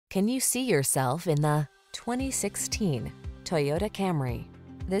Can you see yourself in the 2016 Toyota Camry?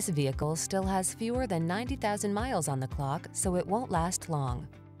 This vehicle still has fewer than 90,000 miles on the clock, so it won't last long.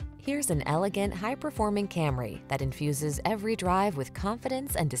 Here's an elegant, high-performing Camry that infuses every drive with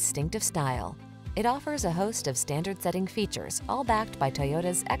confidence and distinctive style. It offers a host of standard-setting features, all backed by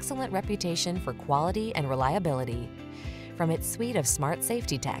Toyota's excellent reputation for quality and reliability. From its suite of smart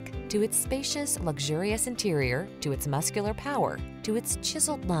safety tech, to its spacious, luxurious interior, to its muscular power, to its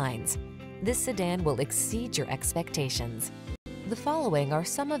chiseled lines, this sedan will exceed your expectations. The following are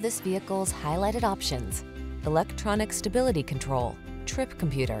some of this vehicle's highlighted options: electronic stability control, trip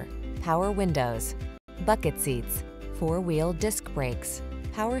computer, power windows, bucket seats, four-wheel disc brakes,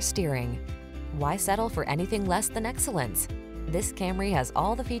 power steering. Why settle for anything less than excellence? This Camry has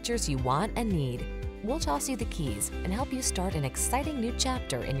all the features you want and need. We'll toss you the keys and help you start an exciting new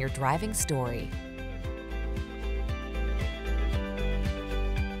chapter in your driving story.